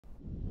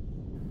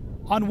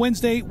On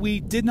Wednesday, we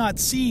did not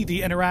see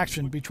the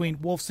interaction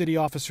between Wolfe City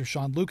Officer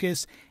Shaun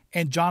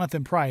and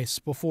Jonathan Price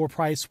before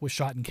Price was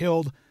shot and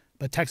killed,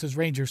 but Texas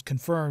Rangers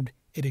confirmed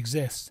it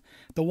exists.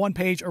 The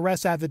one-page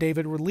arrest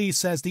affidavit release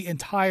says the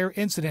entire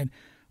incident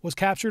was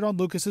captured on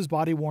Lucas's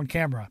body-worn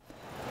camera.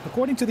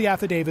 According to the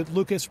affidavit,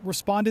 Lucas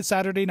responded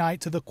Saturday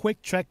night to the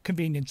Quick Check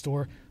convenience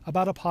store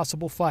about a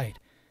possible fight.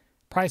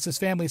 Price's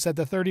family said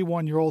the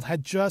 31-year-old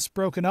had just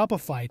broken up a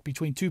fight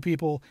between two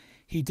people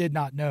he did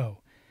not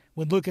know.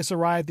 When Lucas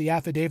arrived, the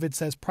affidavit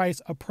says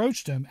Price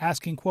approached him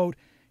asking, quote,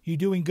 "You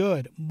doing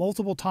good?"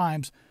 multiple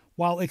times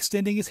while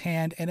extending his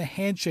hand in a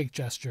handshake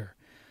gesture.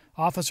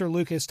 Officer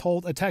Lucas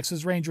told a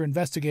Texas Ranger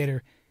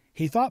investigator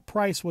he thought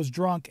Price was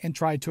drunk and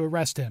tried to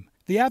arrest him.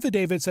 The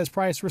affidavit says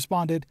Price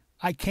responded,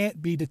 "I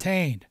can't be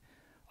detained."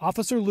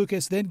 Officer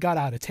Lucas then got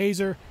out a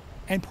taser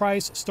and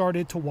Price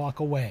started to walk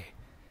away.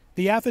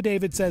 The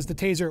affidavit says the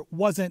taser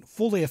wasn't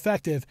fully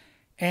effective,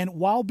 and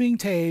while being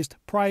tased,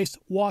 Price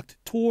walked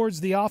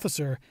towards the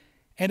officer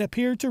and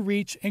appeared to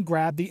reach and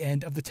grab the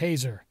end of the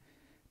taser.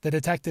 The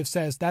detective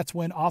says that's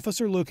when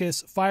Officer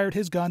Lucas fired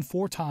his gun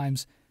 4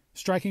 times,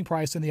 striking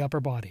Price in the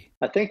upper body.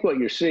 I think what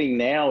you're seeing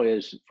now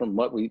is, from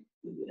what we,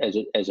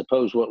 as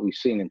opposed to what we've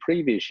seen in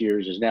previous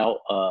years, is now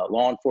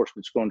law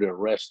enforcement's going to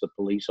arrest the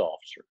police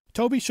officer.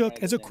 Toby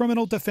Shook is a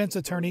criminal defense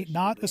attorney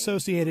not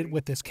associated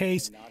with this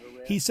case.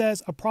 He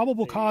says a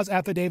probable cause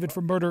affidavit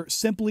for murder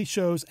simply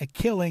shows a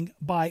killing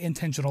by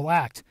intentional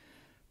act.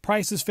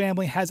 Price's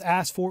family has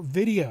asked for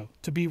video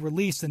to be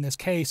released in this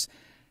case,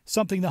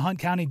 something the Hunt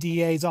County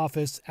DA's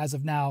office, as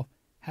of now,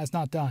 has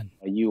not done.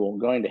 You are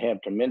going to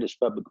have tremendous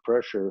public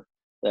pressure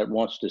that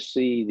wants to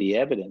see the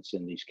evidence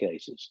in these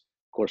cases.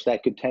 Of course,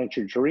 that could taint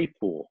your jury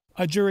pool.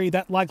 A jury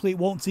that likely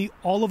won't see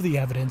all of the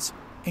evidence,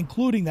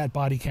 including that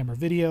body camera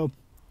video,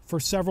 for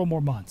several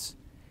more months.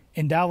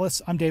 In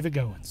Dallas, I'm David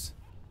Goins.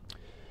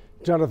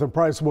 Jonathan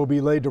Price will be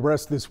laid to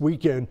rest this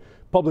weekend.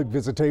 Public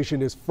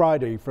visitation is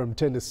Friday from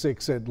 10 to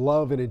 6 at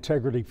Love and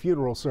Integrity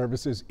Funeral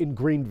Services in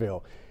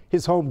Greenville.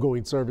 His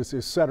homegoing service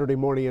is Saturday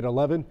morning at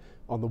 11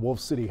 on the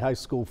Wolfe City High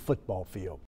School football field.